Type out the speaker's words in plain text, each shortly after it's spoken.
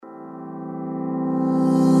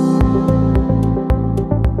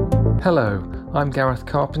Hello, I'm Gareth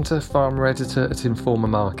Carpenter, Farmer Editor at Informa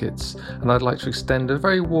Markets, and I'd like to extend a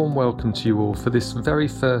very warm welcome to you all for this very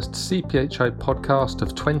first CPHI podcast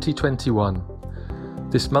of 2021.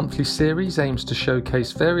 This monthly series aims to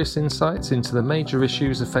showcase various insights into the major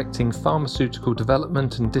issues affecting pharmaceutical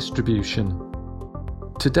development and distribution.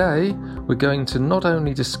 Today, we're going to not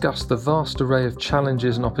only discuss the vast array of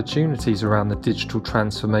challenges and opportunities around the digital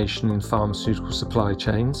transformation in pharmaceutical supply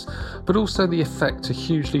chains, but also the effect a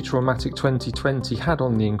hugely traumatic 2020 had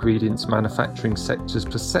on the ingredients manufacturing sector's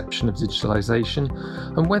perception of digitalization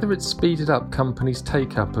and whether it speeded up companies'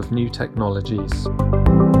 take-up of new technologies.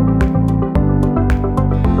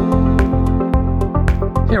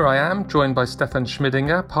 Here I am, joined by Stefan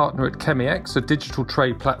Schmidinger, partner at Chemiex, a digital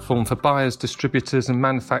trade platform for buyers, distributors and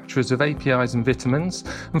manufacturers of APIs and vitamins,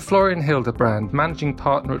 and Florian Hildebrand, managing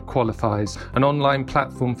partner at Qualifies, an online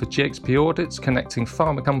platform for GXP audits connecting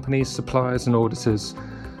pharma companies, suppliers and auditors.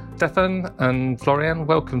 Stefan and Florian,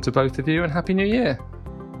 welcome to both of you and Happy New Year.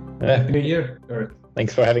 Happy New Year.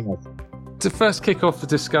 Thanks for having us. To first kick off the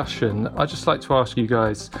discussion, I'd just like to ask you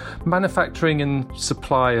guys, manufacturing and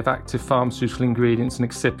supply of active pharmaceutical ingredients and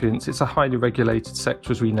excipients, it's a highly regulated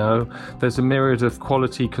sector as we know. There's a myriad of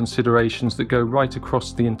quality considerations that go right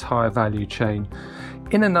across the entire value chain.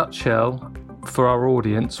 In a nutshell, for our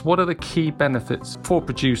audience, what are the key benefits for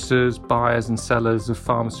producers, buyers and sellers of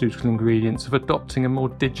pharmaceutical ingredients of adopting a more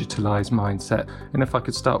digitalized mindset? And if I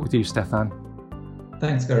could start with you, Stefan.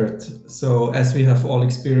 Thanks, Gareth. So as we have all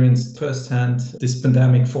experienced firsthand, this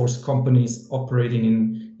pandemic forced companies operating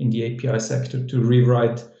in the API sector to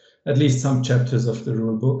rewrite at least some chapters of the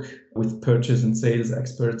rule book, with purchase and sales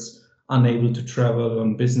experts unable to travel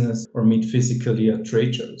on business or meet physically at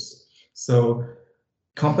trade shows. So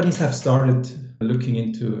companies have started looking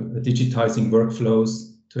into digitizing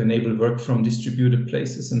workflows to enable work from distributed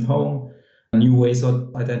places and home, new ways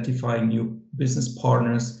of identifying new business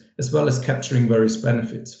partners, as well as capturing various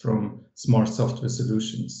benefits from smart software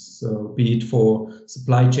solutions. So be it for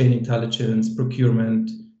supply chain intelligence,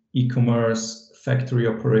 procurement, e-commerce, factory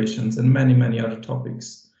operations, and many, many other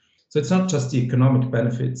topics. So it's not just the economic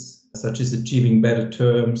benefits, such as achieving better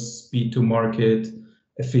terms, speed to market,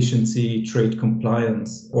 efficiency, trade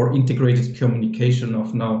compliance, or integrated communication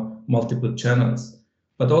of now multiple channels,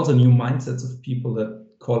 but also new mindsets of people that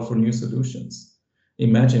call for new solutions.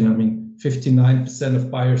 Imagine, 59%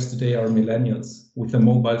 of buyers today are millennials with a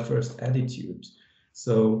mobile-first attitude.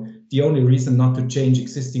 So the only reason not to change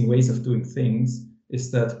existing ways of doing things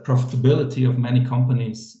is that profitability of many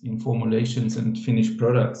companies in formulations and finished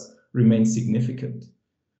products remains significant.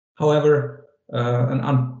 However, an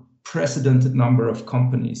unprecedented number of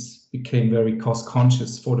companies became very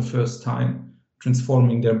cost-conscious for the first time,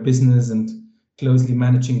 transforming their business and closely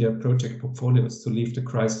managing their project portfolios to leave the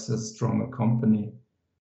crisis as a stronger company.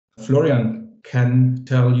 Florian can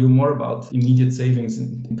tell you more about immediate savings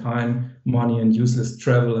in time, money, and useless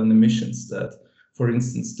travel and emissions that, for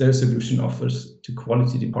instance, their solution offers to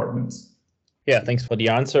quality departments. Yeah, thanks for the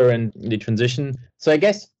answer and the transition. So I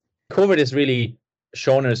guess COVID has really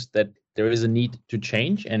shown us that there is a need to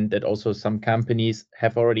change, and that also some companies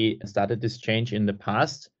have already started this change in the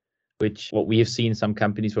past, which what we have seen, some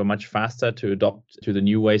companies were much faster to adopt to the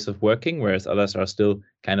new ways of working, whereas others are still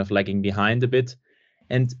kind of lagging behind a bit.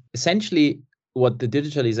 And essentially what the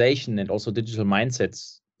digitalization and also digital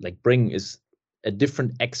mindsets bring is a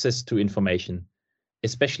different access to information,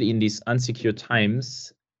 especially in these unsecure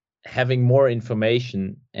times. Having more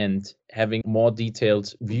information and having more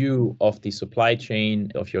detailed view of the supply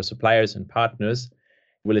chain of your suppliers and partners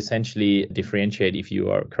will essentially differentiate if you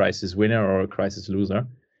are a crisis winner or a crisis loser.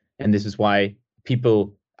 And this is why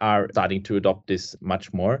people are starting to adopt this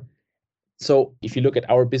much more. So if you look at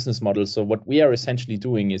our business model, so what we are essentially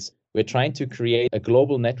doing is we're trying to create a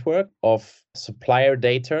global network of supplier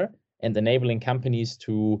data and enabling companies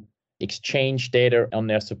to exchange data on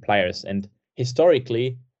their suppliers. And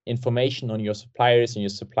historically, information on your suppliers and your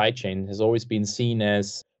supply chain has always been seen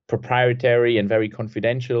as proprietary and very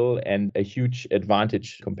confidential and a huge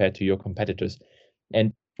advantage compared to your competitors.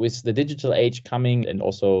 And with the digital age coming and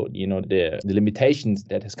also, the limitations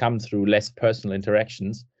that has come through less personal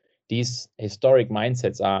interactions, these historic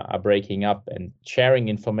mindsets are breaking up, and sharing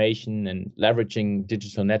information and leveraging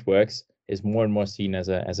digital networks is more and more seen as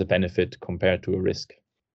a benefit compared to a risk.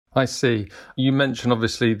 I see. You mentioned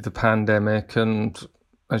obviously the pandemic and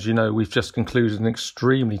As you know, we've just concluded an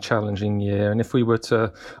extremely challenging year. And if we were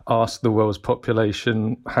to ask the world's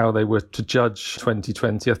population how they were to judge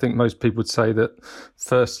 2020, I think most people would say that,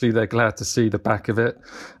 firstly, they're glad to see the back of it.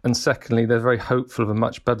 And secondly, they're very hopeful of a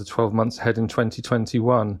much better 12 months ahead in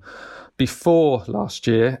 2021. Before last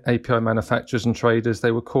year, API manufacturers and traders,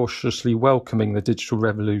 they were cautiously welcoming the digital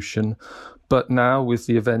revolution. But now, with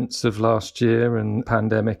the events of last year and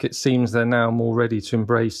pandemic, it seems they're now more ready to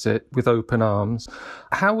embrace it with open arms.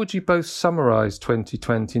 How would you both summarise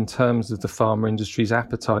 2020 in terms of the pharma industry's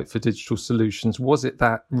appetite for digital solutions? Was it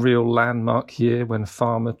that real landmark year when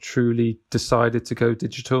pharma truly decided to go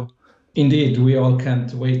digital? Indeed, we all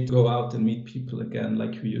can't wait to go out and meet people again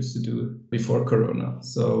like we used to do before Corona.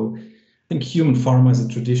 So I think human pharma is a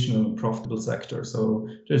traditional and profitable sector, so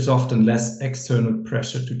there's often less external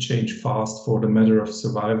pressure to change fast for the matter of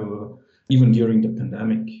survival, even during the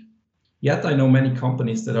pandemic. Yet I know many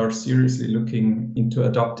companies that are seriously looking into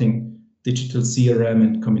adopting digital CRM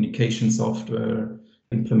and communication software,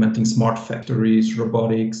 implementing smart factories,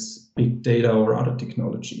 robotics, big data, or other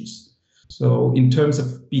technologies. So in terms of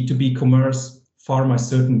B2B commerce, pharma is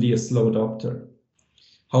certainly a slow adopter.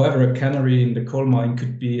 However, a canary in the coal mine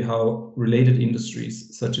could be how related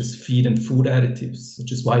industries such as feed and food additives,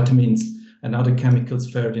 such as vitamins and other chemicals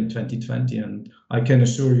fared in 2020. And I can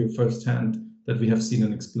assure you firsthand that we have seen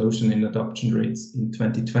an explosion in adoption rates in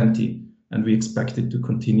 2020, and we expect it to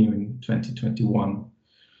continue in 2021.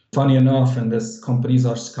 Funny enough, and as companies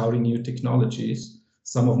are scouting new technologies,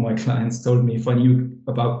 some of my clients told me if I knew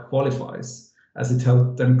about Qualifyze, as it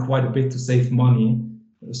helped them quite a bit to save money,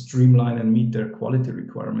 streamline and meet their quality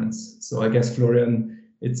requirements. So I guess, Florian,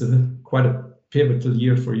 it's quite a pivotal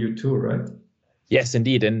year for you too, right? Yes,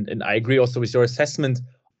 indeed. And I agree also with your assessment.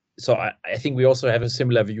 So I think we also have a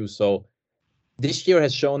similar view. So this year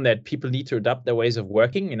has shown that people need to adapt their ways of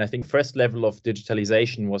working. And I think first level of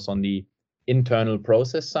digitalization was on the internal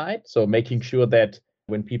process side. So making sure that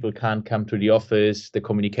when people can't come to the office, the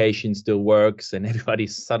communication still works and everybody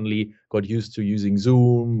suddenly got used to using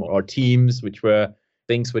Zoom or Teams, which were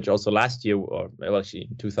things which also last year, or well, actually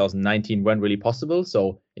in 2019, weren't really possible.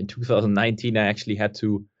 So in 2019, I actually had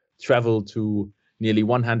to travel to nearly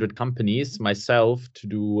 100 companies myself to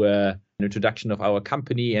do an introduction of our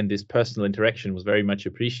company, and this personal interaction was very much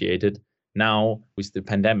appreciated. Now, with the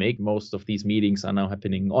pandemic, most of these meetings are now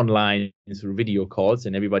happening online through video calls,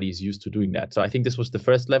 and everybody is used to doing that. So I think this was the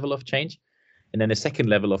first level of change. And then the second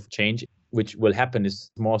level of change, which will happen, is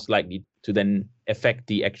most likely to then affect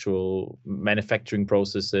the actual manufacturing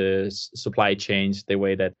processes, supply chains, the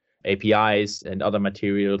way that APIs and other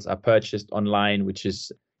materials are purchased online, which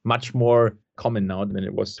is much more common now than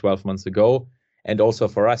it was 12 months ago. And also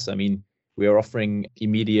for us, I mean, we are offering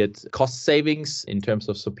immediate cost savings in terms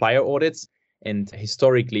of supplier audits. And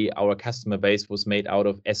historically, our customer base was made out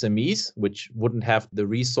of SMEs, which wouldn't have the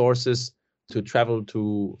resources to travel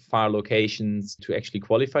to far locations to actually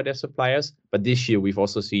qualify their suppliers. But this year, we've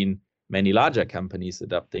also seen many larger companies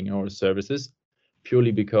adopting our services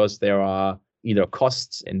purely because there are either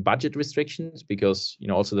costs and budget restrictions, because, you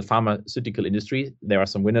know, also the pharmaceutical industry, there are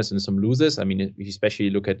some winners and some losers. I mean, if you especially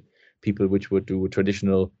look at people which would do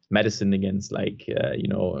traditional medicine against, like,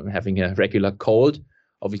 having a regular cold,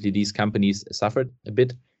 obviously these companies suffered a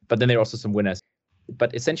bit, but then there are also some winners.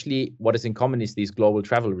 But essentially, what is in common is these global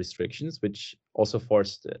travel restrictions, which also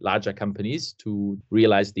forced larger companies to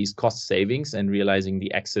realize these cost savings and realizing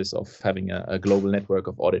the access of having a global network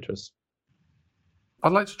of auditors.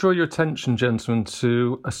 I'd like to draw your attention, gentlemen,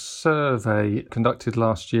 to a survey conducted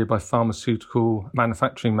last year by Pharmaceutical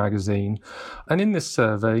Manufacturing Magazine. And in this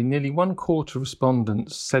survey, nearly 1/4 of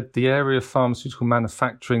respondents said the area of pharmaceutical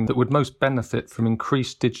manufacturing that would most benefit from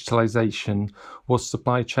increased digitalization was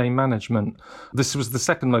supply chain management. This was the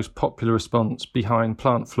second most popular response behind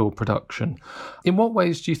plant floor production. In what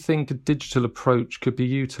ways do you think a digital approach could be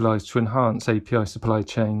utilized to enhance API supply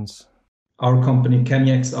chains? Our company,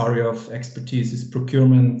 Kenyex's area of expertise is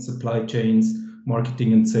procurement, supply chains,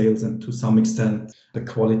 marketing and sales, and to some extent, the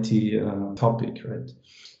quality topic, right?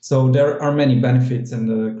 So there are many benefits and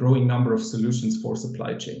a growing number of solutions for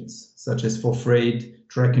supply chains, such as for freight,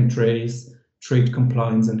 track and trace, trade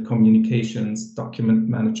compliance and communications, document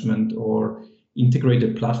management, or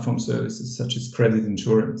integrated platform services such as credit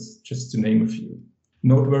insurance, just to name a few.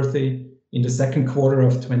 Noteworthy, in the second quarter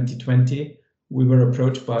of 2020, we were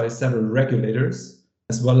approached by several regulators,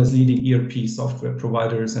 as well as leading ERP software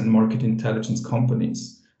providers and market intelligence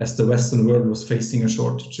companies, as the Western world was facing a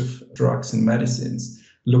shortage of drugs and medicines,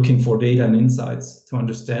 looking for data and insights to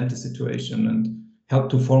understand the situation and help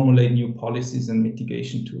to formulate new policies and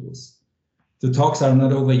mitigation tools. The talks are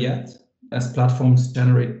not over yet, as platforms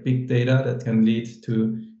generate big data that can lead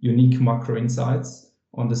to unique macro insights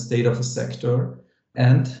on the state of a sector,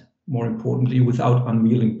 and more importantly, without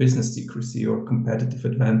unveiling business secrecy or competitive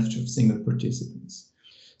advantage of single participants.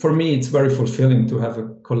 For me, it's very fulfilling to have a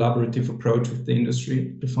collaborative approach with the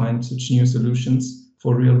industry to find such new solutions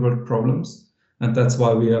for real-world problems. And that's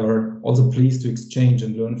why we are also pleased to exchange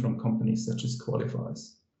and learn from companies such as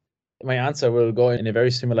Qualifies. My answer will go in a very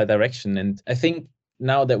similar direction. And I think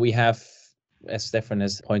now that we have, as Stefan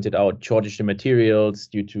has pointed out, shortage of materials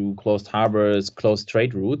due to closed harbors, closed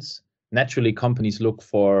trade routes, naturally companies look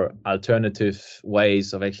for alternative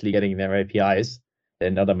ways of actually getting their APIs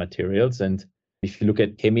and other materials. And if you look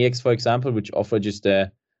at Chemiex, for example, which offer just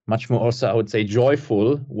a much more also, I would say,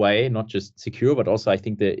 joyful way, not just secure, but also I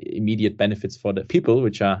think the immediate benefits for the people,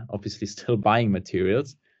 which are obviously still buying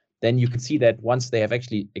materials, then you can see that once they have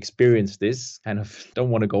actually experienced this, kind of don't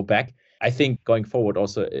want to go back. I think going forward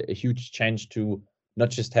also a huge change to not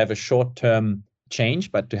just have a short-term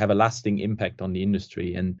change, but to have a lasting impact on the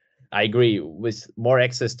industry. And I agree, with more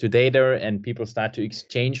access to data and people start to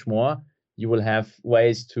exchange more, you will have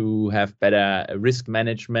ways to have better risk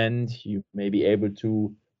management. You may be able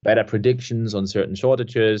to better predictions on certain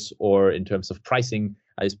shortages, or in terms of pricing,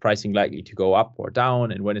 is pricing likely to go up or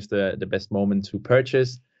down, and when is the best moment to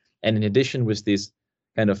purchase. And in addition, with this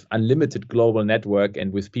kind of unlimited global network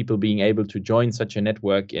and with people being able to join such a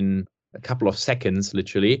network in a couple of seconds,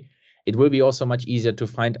 literally, it will be also much easier to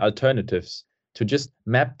find alternatives, to just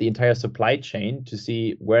map the entire supply chain to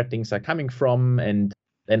see where things are coming from. And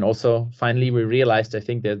then also finally we realized, I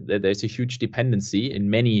think, that there's a huge dependency in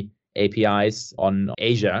many APIs on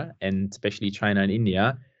Asia, and especially China and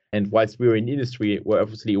India. And whilst we're in industry, we're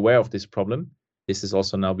obviously aware of this problem. This has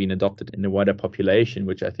also now been adopted in the wider population,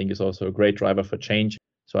 which I think is also a great driver for change.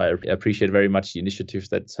 So I appreciate very much the initiatives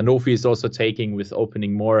that Sanofi is also taking with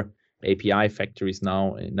opening more API factories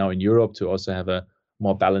now in Europe, to also have a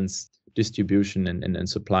more balanced distribution and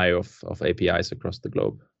supply of APIs across the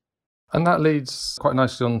globe. And that leads quite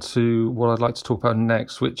nicely on to what I'd like to talk about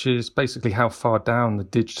next, which is basically how far down the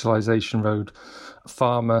digitalization road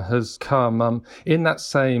pharma has come. In that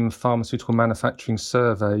same pharmaceutical manufacturing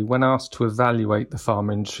survey, when asked to evaluate the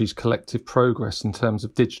pharma industry's collective progress in terms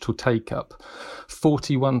of digital take-up,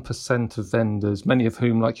 41% of vendors, many of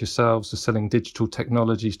whom, like yourselves, are selling digital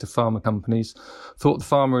technologies to pharma companies, thought the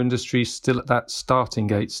pharma industry is still at that starting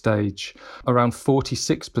gate stage. Around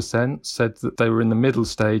 46% said that they were in the middle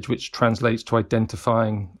stage, which translates to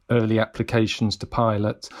identifying early applications to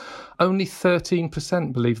pilot. Only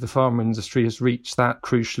 13% believe the pharma industry has reached that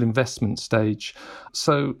crucial investment stage.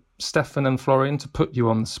 So, Stefan and Florian, to put you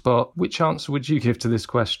on the spot, which answer would you give to this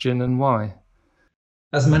question and why?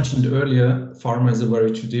 As mentioned earlier, pharma is a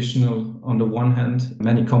very traditional. On the one hand,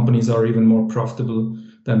 many companies are even more profitable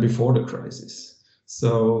than before the crisis.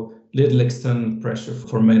 So little external pressure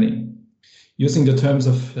for many. Using the terms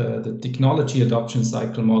of the technology adoption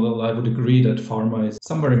cycle model, I would agree that pharma is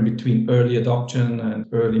somewhere in between early adoption and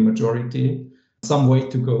early majority. Some way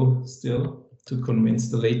to go still to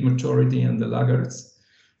convince the late majority and the laggards.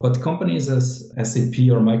 But companies as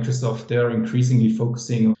SAP or Microsoft, they are increasingly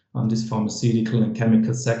focusing on this pharmaceutical and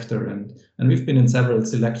chemical sector. And we've been in several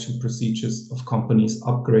selection procedures of companies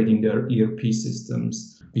upgrading their ERP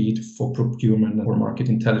systems, be it for procurement or market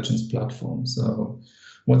intelligence platforms. So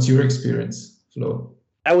what's your experience, Flo?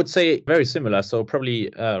 I would say very similar. So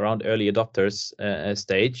probably around early adopters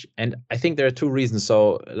stage. And I think there are two reasons.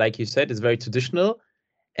 So like you said, it's very traditional.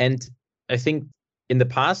 And I think in the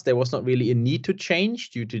past, there was not really a need to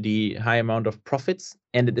change due to the high amount of profits.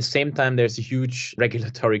 And at the same time, there's a huge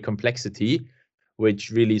regulatory complexity, which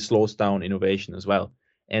really slows down innovation as well.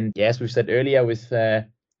 And as we said earlier, with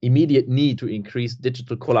immediate need to increase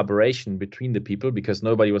digital collaboration between the people, because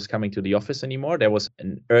nobody was coming to the office anymore, there was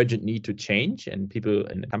an urgent need to change, and people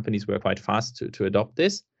and companies were quite fast to adopt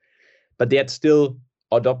this. But they're still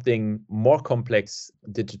adopting more complex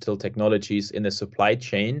digital technologies in the supply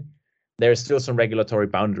chain. There are still some regulatory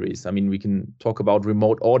boundaries. I mean, we can talk about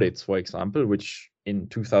remote audits, for example, which in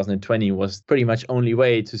 2020 was pretty much only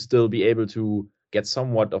way to still be able to get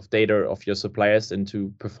somewhat of data of your suppliers and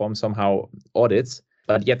to perform somehow audits.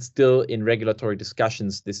 But yet still in regulatory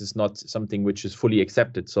discussions, this is not something which is fully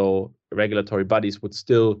accepted. So regulatory bodies would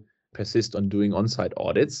still persist on doing on-site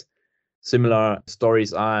audits. Similar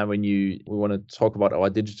stories are when we want to talk about our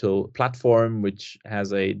digital platform, which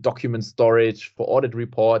has a document storage for audit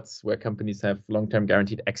reports where companies have long-term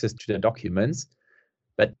guaranteed access to their documents.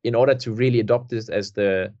 But in order to really adopt this as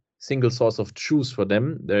the single source of truth for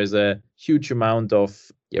them, there's a huge amount of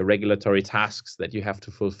regulatory tasks that you have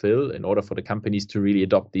to fulfill in order for the companies to really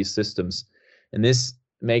adopt these systems. And this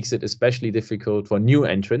makes it especially difficult for new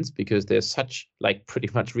entrants because there's such pretty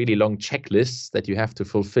much really long checklists that you have to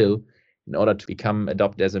fulfill in order to become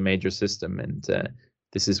adopted as a major system. And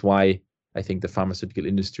this is why I think the pharmaceutical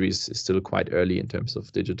industry is still quite early in terms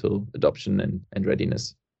of digital adoption and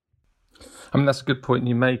readiness. I mean, that's a good point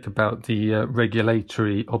you make about the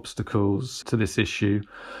regulatory obstacles to this issue.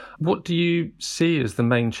 What do you see as the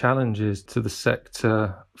main challenges to the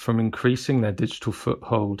sector from increasing their digital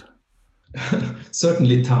foothold?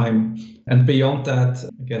 Certainly time. And beyond that,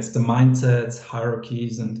 I guess the mindsets,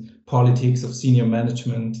 hierarchies, and politics of senior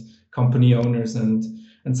management, company owners, and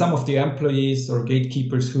some of the employees or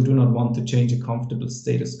gatekeepers who do not want to change a comfortable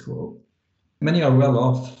status quo. Many are well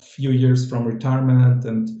off, a few years from retirement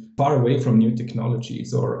and far away from new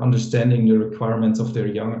technologies or understanding the requirements of their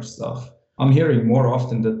younger staff. I'm hearing more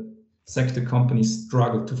often that sector companies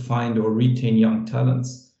struggle to find or retain young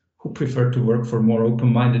talents who prefer to work for more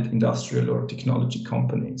open-minded industrial or technology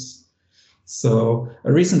companies. So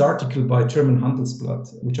a recent article by German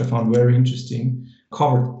Handelsblatt, which I found very interesting,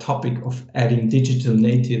 covered the topic of adding digital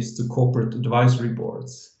natives to corporate advisory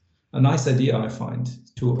boards. A nice idea, I find,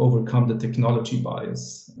 to overcome the technology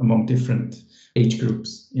bias among different age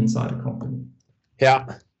groups inside a company. Yeah,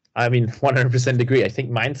 I mean, 100% agree. I think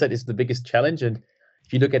mindset is the biggest challenge. And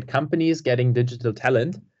if you look at companies getting digital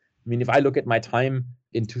talent, I mean, if I look at my time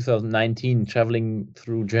in 2019 traveling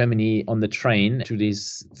through Germany on the train to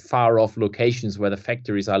these far off locations where the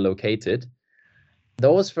factories are located,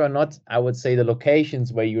 those were not, I would say, the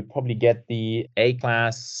locations where you would probably get the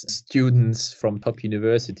A-class students from top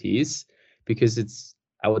universities, because it's,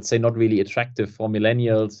 I would say, not really attractive for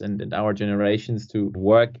millennials and our generations to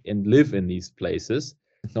work and live in these places.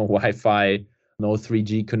 No Wi-Fi, no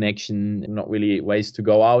 3G connection, not really ways to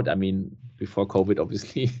go out. I mean, before COVID,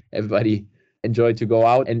 obviously, everybody enjoyed to go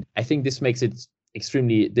out. And I think this makes it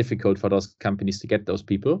extremely difficult for those companies to get those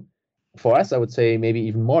people. For us, I would say maybe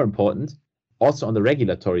even more important, also on the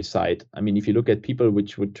regulatory side. I mean, if you look at people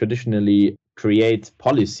which would traditionally create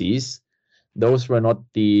policies, those were not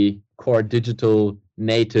the core digital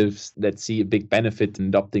natives that see a big benefit in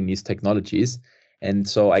adopting these technologies. And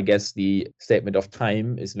so I guess the statement of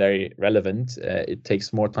time is very relevant. It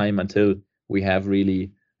takes more time until we have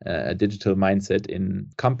really a digital mindset in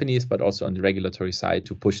companies, but also on the regulatory side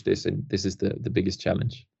to push this. And this is the biggest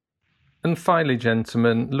challenge. And finally,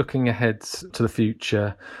 gentlemen, looking ahead to the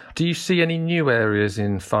future, do you see any new areas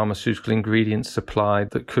in pharmaceutical ingredient supply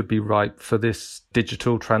that could be ripe for this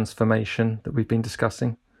digital transformation that we've been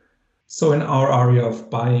discussing? So in our area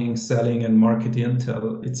of buying, selling, and market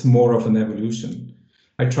intel, it's more of an evolution.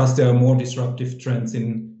 I trust there are more disruptive trends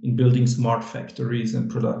in building smart factories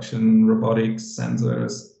and production, robotics,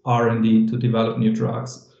 sensors, R&D to develop new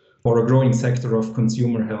drugs, or a growing sector of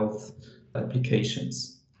consumer health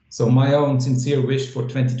applications. So my own sincere wish for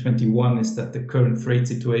 2021 is that the current freight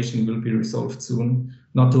situation will be resolved soon,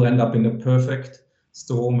 not to end up in a perfect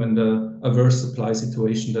storm and a worse supply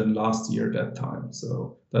situation than last year at that time.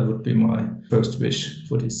 So that would be my first wish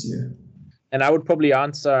for this year. And I would probably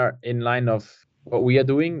answer in line of what we are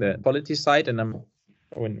doing, the quality side. And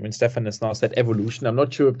when Stefan has now said evolution, I'm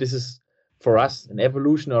not sure if this is for us an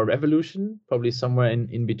evolution or a revolution, probably somewhere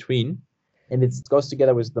in between. And it goes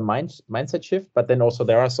together with the mindset shift, but then also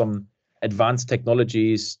there are some advanced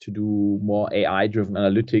technologies to do more AI-driven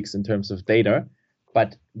analytics in terms of data.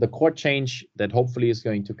 But the core change that hopefully is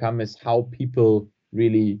going to come is how people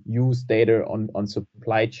really use data on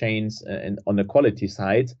supply chains and on the quality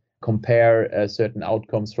side, compare certain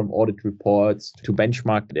outcomes from audit reports to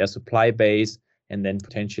benchmark their supply base, and then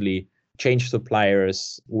potentially change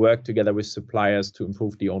suppliers, work together with suppliers to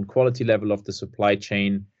improve the own quality level of the supply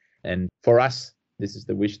chain. And for us, this is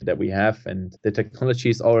the wish that we have, and the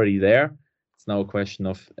technology is already there. It's now a question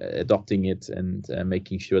of adopting it and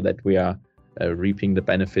making sure that we are reaping the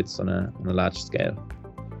benefits on a large scale.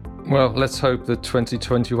 Well, let's hope that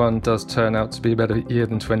 2021 does turn out to be a better year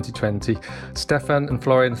than 2020. Stefan and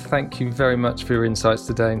Florian, thank you very much for your insights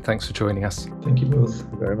today, and thanks for joining us. Thank you both.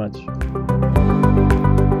 Thank you very much.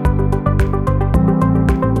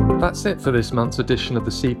 That's it for this month's edition of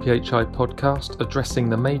the CPHI podcast, addressing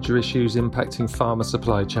the major issues impacting pharma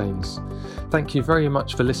supply chains. Thank you very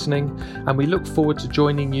much for listening, and we look forward to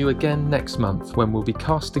joining you again next month when we'll be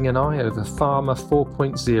casting an eye over Pharma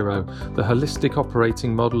 4.0, the holistic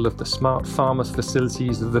operating model of the smart pharma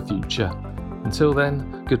facilities of the future. Until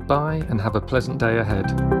then, goodbye and have a pleasant day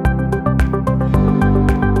ahead.